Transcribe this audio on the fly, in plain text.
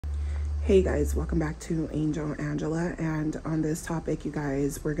Hey guys, welcome back to Angel Angela. And on this topic, you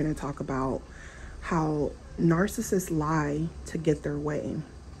guys, we're going to talk about how narcissists lie to get their way.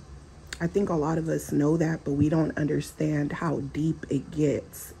 I think a lot of us know that, but we don't understand how deep it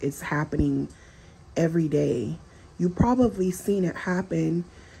gets. It's happening every day. You probably seen it happen,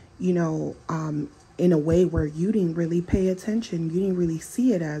 in a way where you didn't really pay attention. You didn't really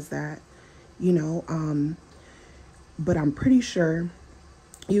see it as that, you know. But I'm pretty sure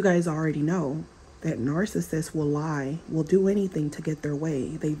you guys already know that narcissists will lie, will do anything to get their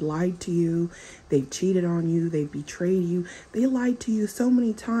way. They've lied to you. They've cheated on you. They've betrayed you. They lied to you so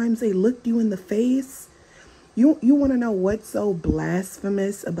many times. They looked you in the face. You want to know what's so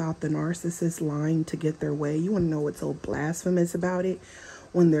blasphemous about the narcissist lying to get their way? You want to know what's so blasphemous about it?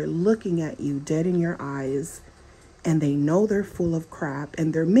 When they're looking at you dead in your eyes and they know they're full of crap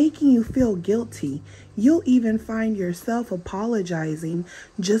and they're making you feel guilty. You'll even find yourself apologizing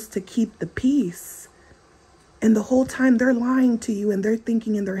just to keep the peace. And the whole time they're lying to you and they're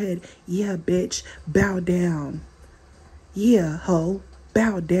thinking in their head, yeah, bitch, bow down. Yeah, ho,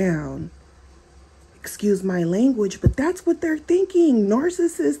 bow down. Excuse my language, but that's what they're thinking.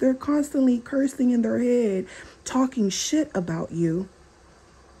 Narcissists, they're constantly cursing in their head, talking shit about you,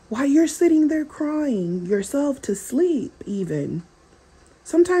 while you're sitting there crying yourself to sleep even.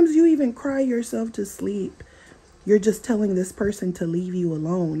 Sometimes you even cry yourself to sleep. You're just telling this person to leave you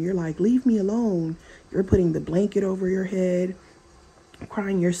alone. You're like, leave me alone. You're putting the blanket over your head,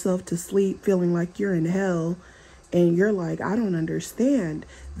 crying yourself to sleep, feeling like you're in hell. And you're like, I don't understand.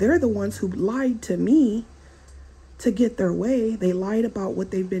 They're the ones who lied to me to get their way. They lied about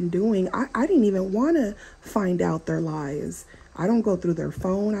what they've been doing. I didn't even want to find out their lies. I don't go through their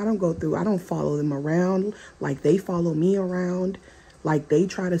phone. I don't follow them around like they follow me around. Like they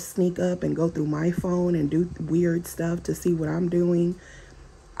try to sneak up and go through my phone and do weird stuff to see what I'm doing.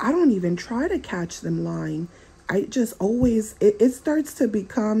 I don't even try to catch them lying. I just always, it starts to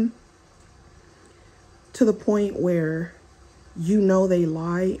become to the point where you know they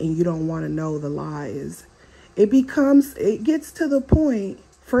lie and you don't want to know the lies. It gets to the point.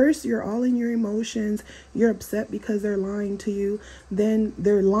 First, you're all in your emotions. You're upset because they're lying to you. Then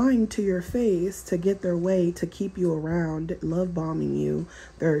they're lying to your face to get their way, to keep you around, love bombing you.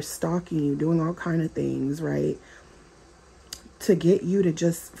 They're stalking you, doing all kind of things, right? To get you to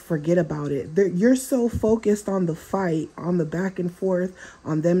just forget about it. You're so focused on the fight, on the back and forth,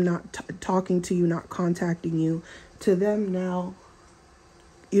 on them not talking to you, not contacting you, to them now,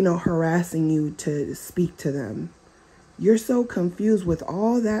 harassing you to speak to them. You're so confused with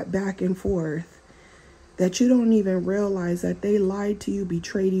all that back and forth that you don't even realize that they lied to you,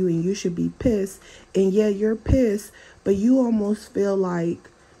 betrayed you, and you should be pissed. And yeah, you're pissed, but you almost feel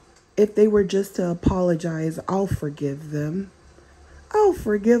like if they were just to apologize, I'll forgive them. I'll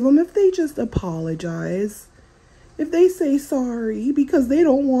forgive them if they just apologize. If they say sorry, because they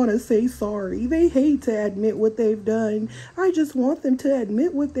don't want to say sorry. They hate to admit what they've done. I just want them to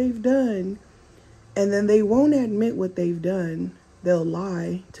admit what they've done. And then they won't admit what they've done. They'll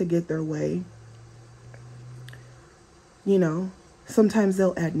lie to get their way. Sometimes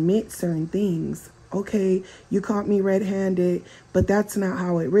they'll admit certain things. Okay, you caught me red-handed, but that's not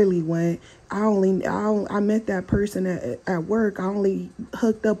how it really went. I met that person at work. I only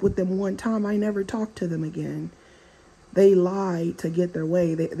hooked up with them one time. I never talked to them again. They lie to get their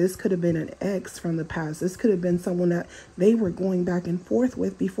way. This could have been an ex from the past. This could have been someone that they were going back and forth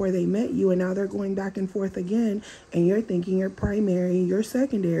with before they met you, and now they're going back and forth again, and you're thinking you're primary, you're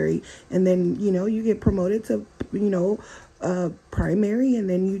secondary, and then, you get promoted to, primary, and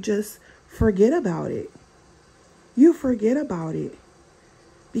then you just forget about it. You forget about it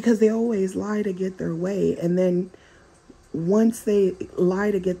because they always lie to get their way, and then once they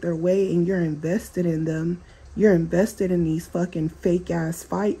lie to get their way and you're invested in them, you're invested in these fucking fake ass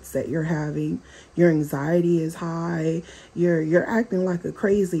fights that you're having. Your anxiety is high. You're acting like a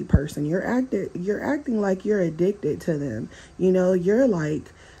crazy person. You're acting like you're addicted to them. You're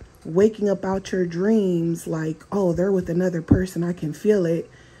like waking up out your dreams like, oh, they're with another person. I can feel it.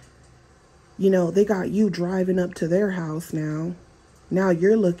 They got you driving up to their house now. Now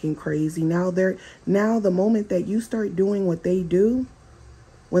you're looking crazy. Now the moment that you start doing what they do,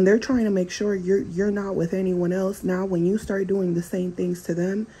 when they're trying to make sure you're not with anyone else, now when you start doing the same things to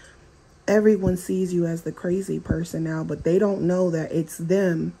them, everyone sees you as the crazy person now, but they don't know that it's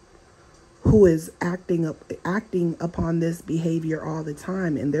them who is acting upon this behavior all the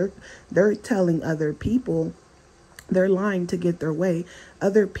time, and they're telling other people. They're lying to get their way.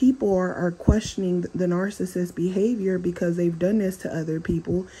 Other people are questioning the narcissist behavior because they've done this to other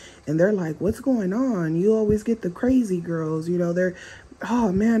people, and they're like, what's going on? You always get the crazy girls.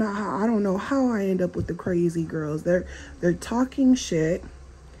 oh man, I don't know how I end up with the crazy girls. They're talking shit,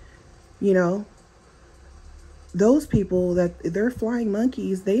 you know. Those people that they're flying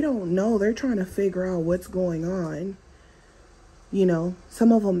monkeys, they don't know. They're trying to figure out what's going on. You know,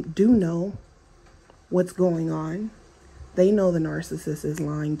 some of them do know what's going on. They know the narcissist is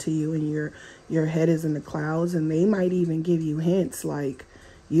lying to you and your head is in the clouds, and they might even give you hints like,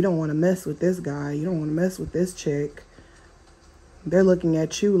 you don't want to mess with this guy, you don't want to mess with this chick. They're looking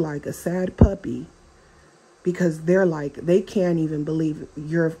at you like a sad puppy because they're like, they can't even believe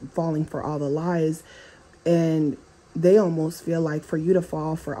you're falling for all the lies. And they almost feel like for you to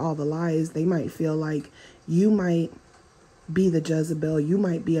fall for all the lies, they might feel like you might be the Jezebel. You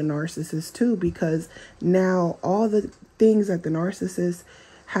might be a narcissist too, because now all the things that the narcissist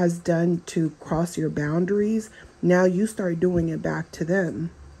has done to cross your boundaries, now you start doing it back to them.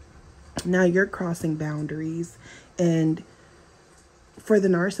 Now you're crossing boundaries, and for the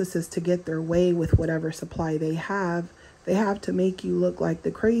narcissist to get their way with whatever supply they have to make you look like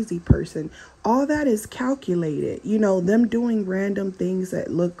the crazy person. All that is calculated. You know, them doing random things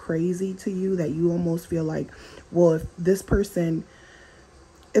that look crazy to you, that you almost feel like, well, if this person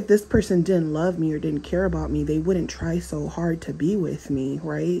didn't love me or didn't care about me, they wouldn't try so hard to be with me,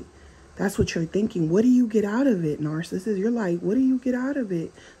 right? That's what you're thinking. What do you get out of it, narcissist? You're like, what do you get out of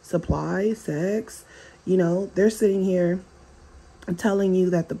it? Supply, sex, you know, they're sitting here telling you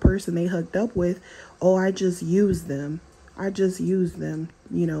that the person they hooked up with, oh, I just used them,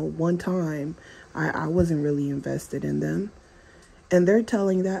 you know, one time. I wasn't really invested in them. And they're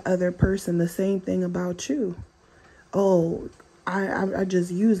telling that other person the same thing about you. Oh, I just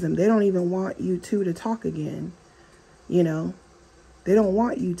used them. They don't even want you two to talk again. You know, they don't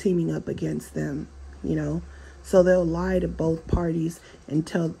want you teaming up against them, you know. So they'll lie to both parties and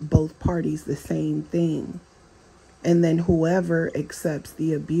tell both parties the same thing. And then whoever accepts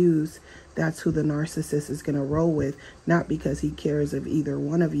the abuse, that's who the narcissist is going to roll with. Not because he cares of either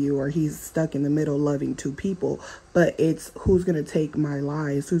one of you or he's stuck in the middle loving two people, but it's who's going to take my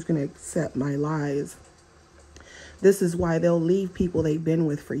lies, who's going to accept my lies. This is why they'll leave people they've been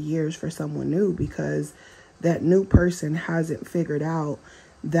with for years for someone new, because that new person hasn't figured out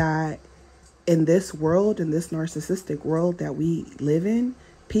that in this world, in this narcissistic world that we live in,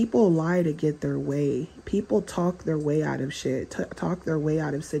 people lie to get their way. People talk their way out of shit, talk their way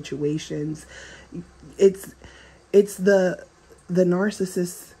out of situations. It's the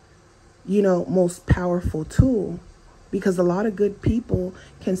narcissist's, you know, most powerful tool, because a lot of good people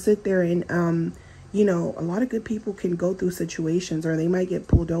can sit there and, you know, a lot of good people can go through situations, or they might get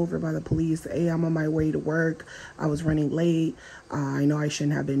pulled over by the police. Hey, I'm on my way to work. I was running late. I know I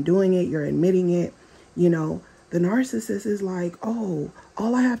shouldn't have been doing it. You're admitting it. You know, the narcissist is like, oh,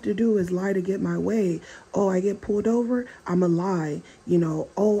 all I have to do is lie to get my way. Oh, I get pulled over, I'm a lie. You know,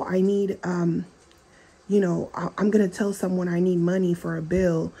 oh, I need, you know, I'm going to tell someone I need money for a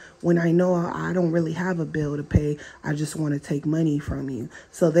bill when I know I don't really have a bill to pay. I just want to take money from you.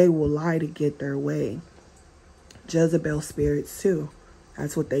 So they will lie to get their way. Jezebel spirits too.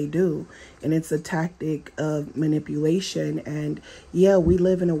 That's what they do. And it's a tactic of manipulation. And yeah, we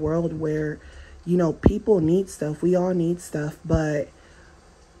live in a world where, you know, people need stuff. We all need stuff. But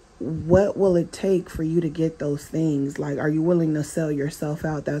what will it take for you to get those things? Like, are you willing to sell yourself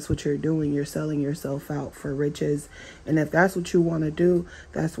out? That's what you're doing. You're selling yourself out for riches. And if that's what you want to do,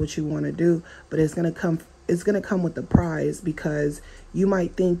 that's what you want to do. But it's going to come with a prize, because you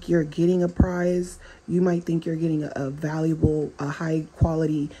might think you're getting a prize. You might think you're getting a valuable, a high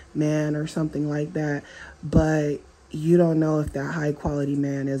quality man or something like that. But you don't know if that high quality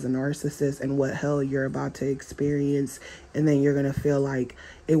man is a narcissist and what hell you're about to experience. And then you're going to feel like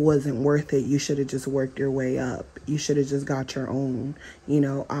it wasn't worth it. You should have just worked your way up. You should have just got your own, you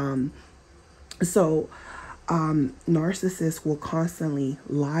know. Narcissists will constantly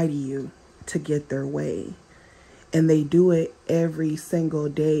lie to you to get their way. And they do it every single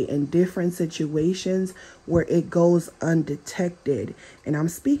day in different situations where it goes undetected. And I'm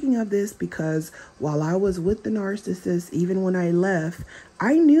speaking of this because while I was with the narcissist, even when I left,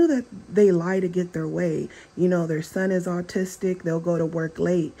 I knew that they lie to get their way. You know, their son is autistic. They'll go to work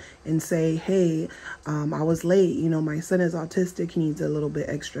late and say, hey, I was late. You know, my son is autistic. He needs a little bit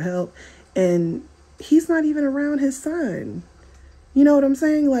extra help. And he's not even around his son. You know what I'm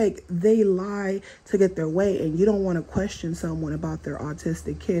saying? Like, they lie to get their way, and you don't want to question someone about their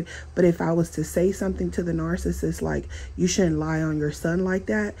autistic kid. But if I was to say something to the narcissist, like, you shouldn't lie on your son like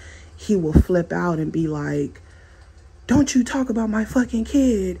that, he will flip out and be like, don't you talk about my fucking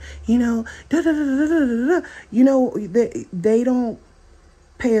kid, you know, da, da, da, da, da, da, da. You know, they don't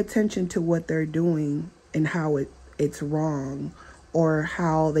pay attention to what they're doing and how it's wrong, or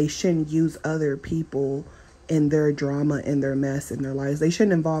how they shouldn't use other people in their drama and their mess in their lives. They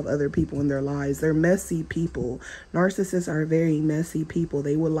shouldn't involve other people in their lives. They're messy people. Narcissists are very messy people.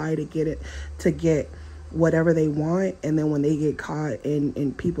 They will lie to get whatever they want, and then when they get caught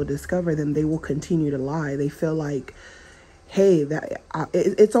and people discover them, they will continue to lie. They feel like, hey,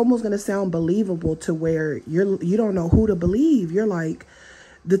 it's almost going to sound believable to where you don't know who to believe. You're like,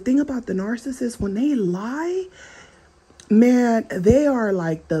 the thing about the narcissist, when they lie, man, they are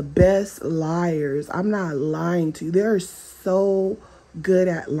like the best liars. I'm not lying to you. They're so good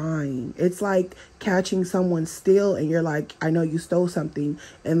at lying. It's like catching someone steal, and you're like, I know you stole something,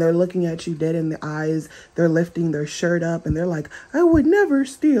 and they're looking at you dead in the eyes. They're lifting their shirt up, and they're like, I would never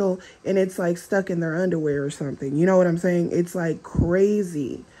steal, and it's like stuck in their underwear or something. You know what I'm saying? It's like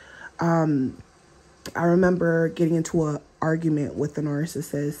crazy. I remember getting into an argument with the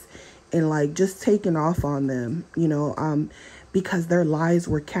narcissist and like just taking off on them, because their lies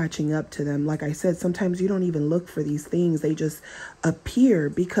were catching up to them. Like I said, sometimes you don't even look for these things. They just appear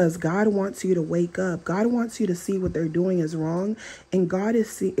because God wants you to wake up. God wants you to see what they're doing is wrong. And God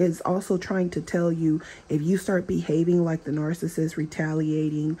is also trying to tell you, if you start behaving like the narcissist,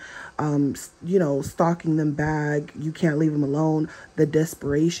 retaliating, stalking them back, you can't leave them alone, the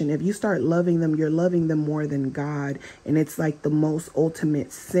desperation. If you start loving them, you're loving them more than God. And it's like the most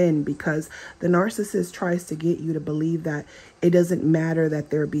ultimate sin, because the narcissist tries to get you to believe that it doesn't matter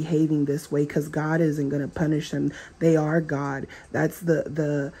that they're behaving this way because God isn't going to punish them. They are God. That's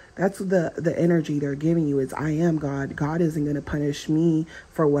the energy they're giving you is, I am God. God isn't going to punish me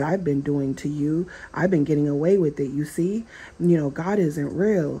for what I've been doing to you. I've been getting away with it. You see, God isn't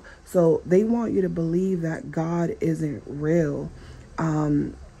real. So they want you to believe that God isn't real.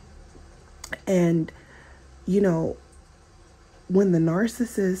 And when the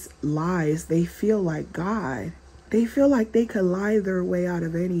narcissist lies, they feel like God. They feel like they could lie their way out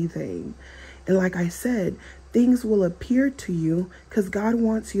of anything. And like I said, things will appear to you because God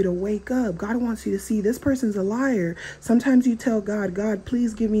wants you to wake up. God wants you to see this person's a liar. Sometimes you tell God, God,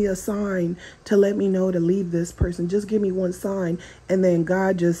 please give me a sign to let me know to leave this person. Just give me one sign. And then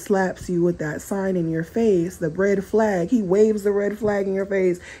God just slaps you with that sign in your face, the red flag. He waves the red flag in your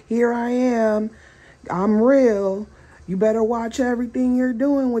face. Here I am. I'm real. You better watch everything you're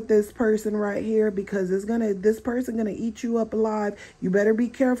doing with this person right here, because this person gonna eat you up alive. You better be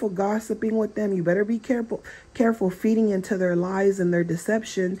careful gossiping with them. You better be careful feeding into their lies and their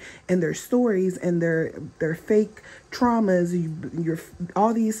deception and their stories and their fake traumas,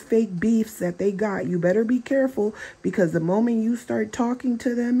 all these fake beefs that they got. You better be careful, because the moment you start talking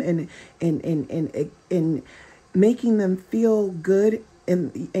to them and making them feel good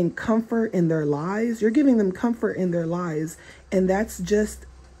and comfort in their lives, you're giving them comfort in their lives. And that's like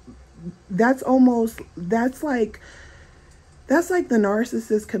the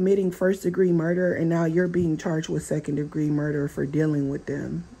narcissist committing first-degree murder, and now you're being charged with second-degree murder for dealing with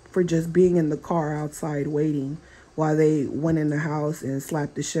them, for just being in the car outside waiting while they went in the house and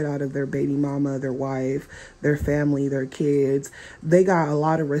slapped the shit out of their baby mama, their wife, their family, their kids. They got a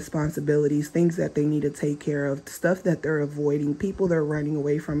lot of responsibilities, things that they need to take care of, stuff that they're avoiding, people they're running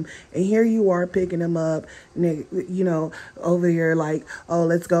away from. And here you are picking them up, and over here like, oh,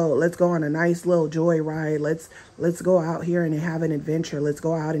 let's go on a nice little joy ride. Let's go out here and have an adventure. Let's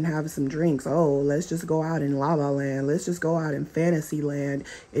go out and have some drinks. Oh, let's just go out in La La Land. Let's just go out in Fantasy Land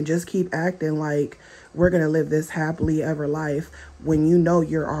and just keep acting like we're going to live this happily ever life when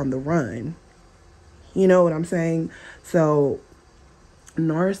you're on the run. You know what I'm saying? So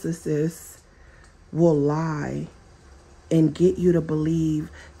narcissists will lie and get you to believe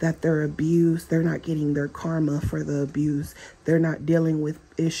that they're abused. They're not getting their karma for the abuse. They're not dealing with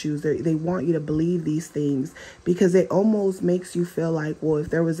issues. They want you to believe these things, because it almost makes you feel like, well, if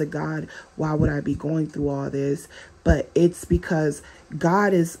there was a God, why would I be going through all this? But it's because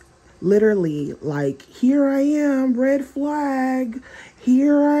God is literally like, here I am, red flag.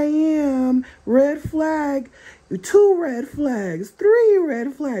 Here I am, red flag. 2 red flags, 3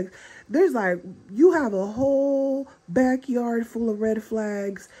 red flags. There's like, you have a whole backyard full of red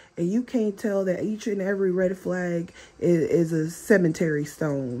flags, and you can't tell that each and every red flag is a cemetery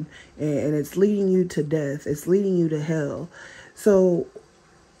stone, and it's leading you to death. It's leading you to hell. So,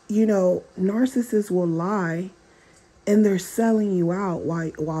 narcissists will lie, and they're selling you out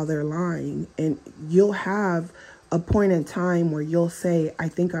while they're lying. And you'll have a point in time where you'll say, I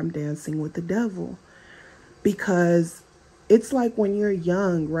think I'm dancing with the devil. Because it's like when you're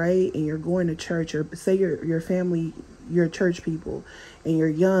young, right? And you're going to church, or say your family, you're church people, and you're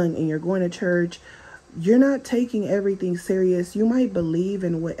young and you're going to church, you're not taking everything serious. You might believe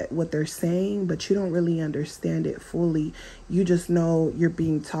in what they're saying, but you don't really understand it fully. You just know you're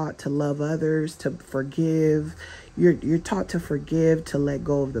being taught to love others, to forgive. You're taught to forgive, to let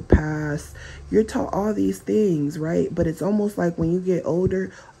go of the past. You're taught all these things, right? But it's almost like when you get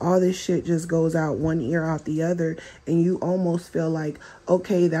older, all this shit just goes out one ear out the other, and you almost feel like,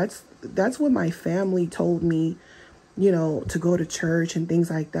 okay, that's what my family told me, to go to church and things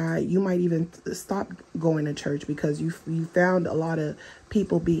like that. You might even stop going to church because you found a lot of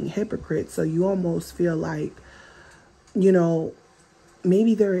people being hypocrites. So you almost feel like,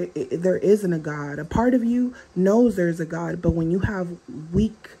 maybe there isn't a God. A part of you knows there's a God, but when you have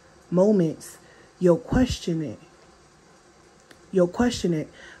weak moments, you'll question it.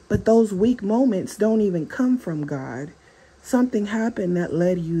 But those weak moments don't even come from God. Something happened that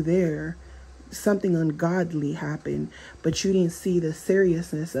led you there. Something ungodly happened, but you didn't see the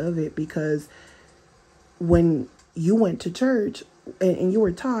seriousness of it, because when you went to church and you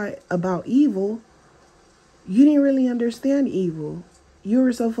were taught about evil, you didn't really understand evil. You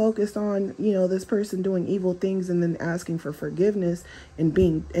were so focused on, this person doing evil things and then asking for forgiveness and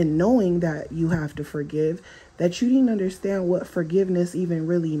knowing that you have to forgive, that you didn't understand what forgiveness even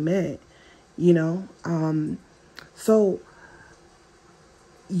really meant, So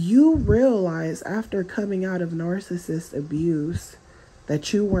you realize after coming out of narcissist abuse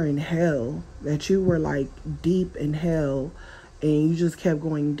that you were in hell, that you were like deep in hell, and you just kept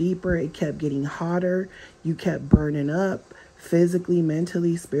going deeper. It kept getting hotter. You kept burning up physically,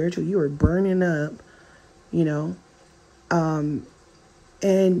 mentally, spiritually. You were burning up, and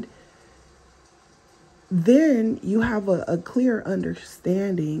then you have a clear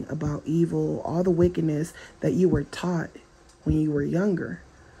understanding about evil, all the wickedness that you were taught when you were younger.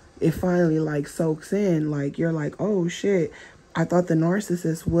 It finally soaks in, you're like, oh shit, I thought the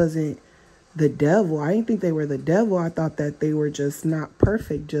narcissist wasn't the devil. I didn't think they were the devil. I thought that they were just not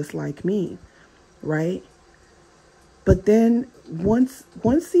perfect, just like me, right? But then once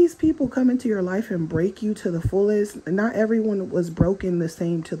these people come into your life and break you to the fullest, not everyone was broken the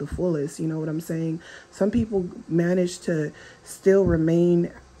same to the fullest. You know what I'm saying? Some people manage to still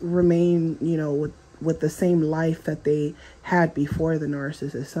remain, with the same life that they had before the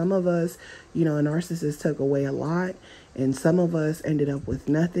narcissist. Some of us, a narcissist took away a lot, and some of us ended up with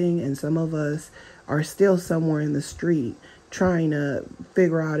nothing, and some of us are still somewhere in the street trying to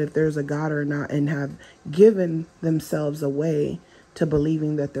figure out if there's a God or not, and have given themselves away to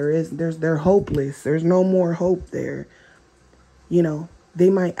believing that they're hopeless. There's no more hope there.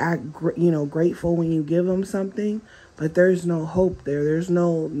 They might act, grateful when you give them something, but there's no hope there. There's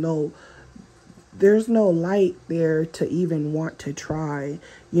no light there to even want to try.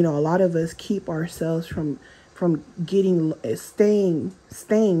 A lot of us keep ourselves from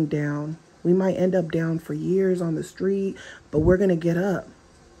staying down. We might end up down for years on the street, but we're going to get up.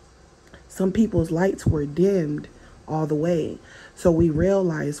 Some people's lights were dimmed all the way. So we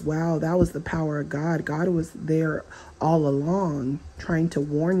realized, wow, that was the power of God. God was there all along trying to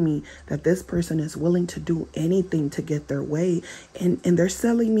warn me that this person is willing to do anything to get their way. And they're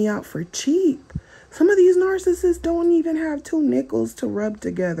selling me out for cheap. Some of these narcissists don't even have 2 nickels to rub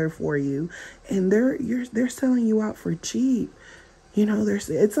together for you. And they're selling you out for cheap.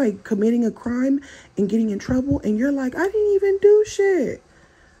 It's like committing a crime and getting in trouble, and you're like, I didn't even do shit.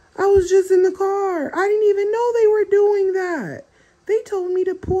 I was just in the car. I didn't even know they were doing that. They told me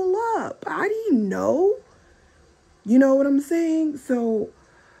to pull up. I didn't know. You know what I'm saying? So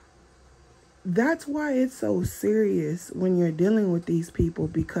that's why it's so serious when you're dealing with these people,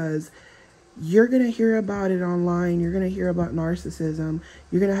 because you're going to hear about it online. You're going to hear about narcissism.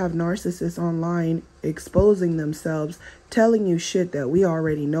 You're going to have narcissists online exposing themselves, telling you shit that we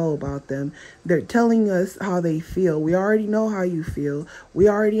already know about them. They're telling us how they feel. We already know how you feel. We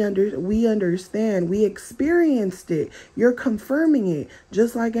understand. We experienced it. You're confirming it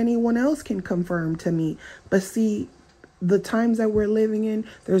just like anyone else can confirm to me. But see, the times that we're living in,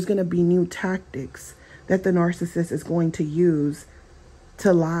 there's going to be new tactics that the narcissist is going to use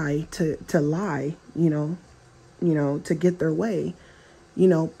to lie, to get their way,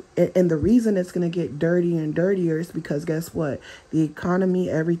 and the reason it's going to get dirty and dirtier is because guess what? The economy,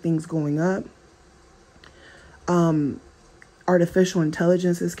 everything's going up. Artificial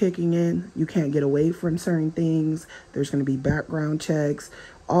intelligence is kicking in. You can't get away from certain things. There's going to be background checks.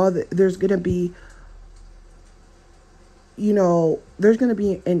 There's going to be, there's going to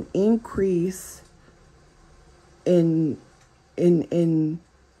be an increase in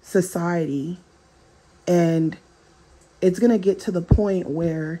society, and it's going to get to the point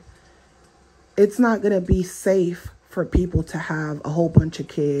where it's not going to be safe for people to have a whole bunch of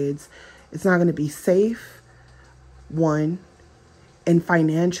kids It's not going to be safe, one, and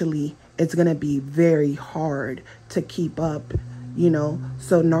financially, it's going to be very hard to keep up, you know.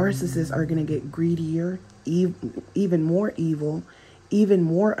 So narcissists are going to get greedier, even more evil, even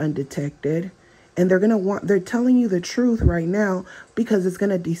more undetected. And they're telling you the truth right now because it's going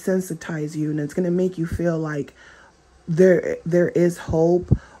to desensitize you, and it's going to make you feel like there is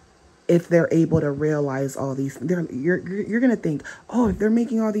hope if they're able to realize all these. You're going to think, oh, if they're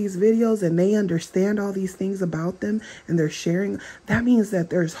making all these videos and they understand all these things about them and they're sharing, that means that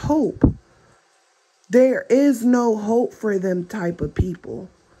there's hope. There is no hope for them type of people,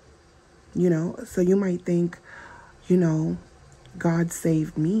 you know. So you might think, you know, God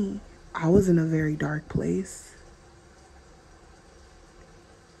saved me. I was in a very dark place.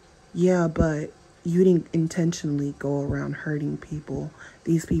 Yeah, but you didn't intentionally go around hurting people.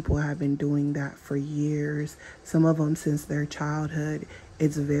 These people have been doing that for years. Some of them since their childhood.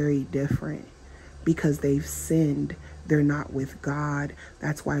 It's very different because they've sinned. They're not with God.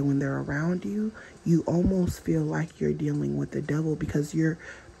 That's why when they're around you, you almost feel like you're dealing with the devil because you're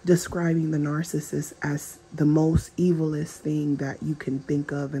describing the narcissist as the most evilest thing that you can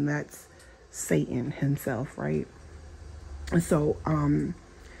think of, and that's Satan himself, right? So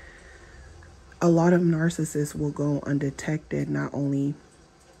a lot of narcissists will go undetected, not only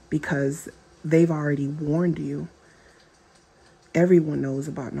because they've already warned you. Everyone knows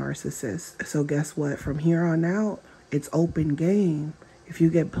about narcissists. So guess what? From here on out, it's open game. If you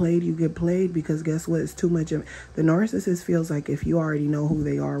get played, you get played, because guess what? It's too much. The narcissist feels like if you already know who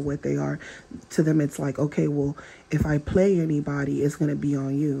they are, what they are, to them it's like, okay, well, if I play anybody, it's going to be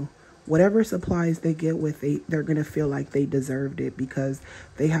on you. Whatever supplies they get with, they're going to feel like they deserved it because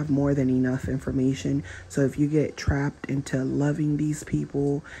they have more than enough information. So if you get trapped into loving these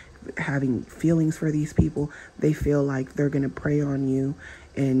people, having feelings for these people, they feel like they're going to prey on you.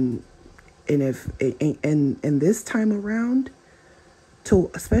 And this time around,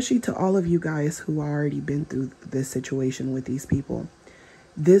 especially to all of you guys who already been through this situation with these people,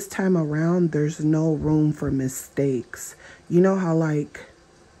 this time around, there's no room for mistakes. You know how, like,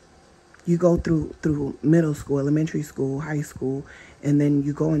 you go through middle school, elementary school, high school, and then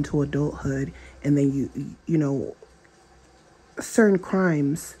you go into adulthood, and then you know, certain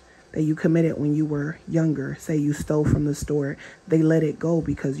crimes that you committed when you were younger, say you stole from the store, they let it go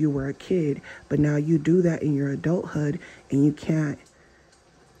because you were a kid. But now you do that in your adulthood, and you can't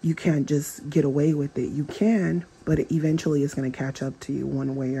just get away with it. You can, but eventually it's going to catch up to you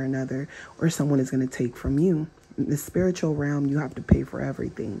one way or another, or someone is going to take from you. In the spiritual realm, you have to pay for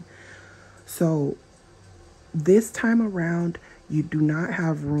everything. So this time around, you do not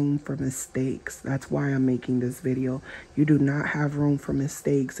have room for mistakes. That's why I'm making this video. You do not have room for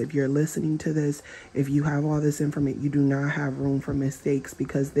mistakes. If you're listening to this, if you have all this information, you do not have room for mistakes,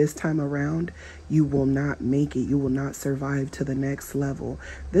 because this time around, you will not make it. You will not survive to the next level.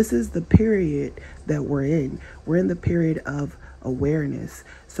 This is the period that we're in. We're in the period of awareness.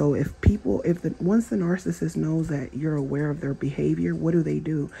 So once the narcissist knows that you're aware of their behavior, what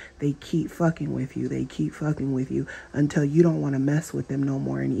do? They keep fucking with you. They keep fucking with you until you don't want to mess with them no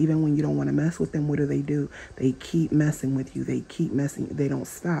more. And even when you don't want to mess with them, what do? They keep messing with you. They keep messing. They don't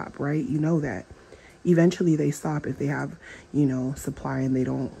stop, right? You know that. Eventually they stop if they have, you know, supply, and they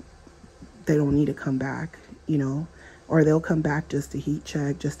don't need to come back, you know. Or they'll come back just to heat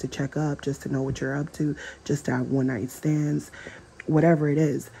check, just to check up, just to know what you're up to, just to have one night stands, whatever it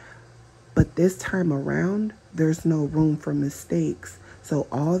is. But this time around, there's no room for mistakes. So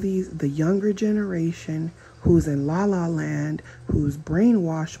the younger generation who's in la la land, who's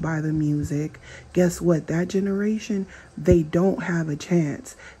brainwashed by the music, guess what? That generation, they don't have a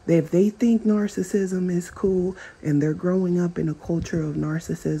chance. If they think narcissism is cool and they're growing up in a culture of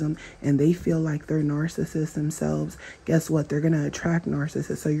narcissism and they feel like they're narcissists themselves, guess what? They're going to attract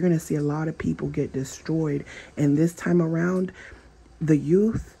narcissists. So you're going to see a lot of people get destroyed. And this time around, the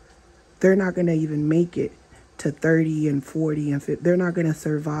youth, they're not going to even make it to 30 and 40 and 50. They're not going to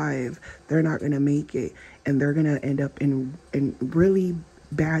survive. They're not going to make it. And they're going to end up in really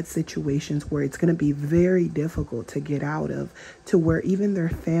bad situations where it's going to be very difficult to get out of, to where even their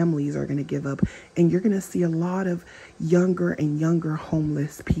families are going to give up. And you're going to see a lot of younger and younger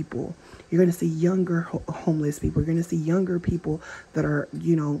homeless people. You're going to see younger homeless people. You're going to see younger people that are,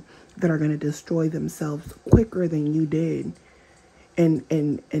 you know, that are going to destroy themselves quicker than you did.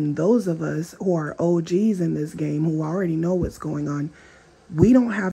 And those of us who are OGs in this game, who already know what's going on, we don't have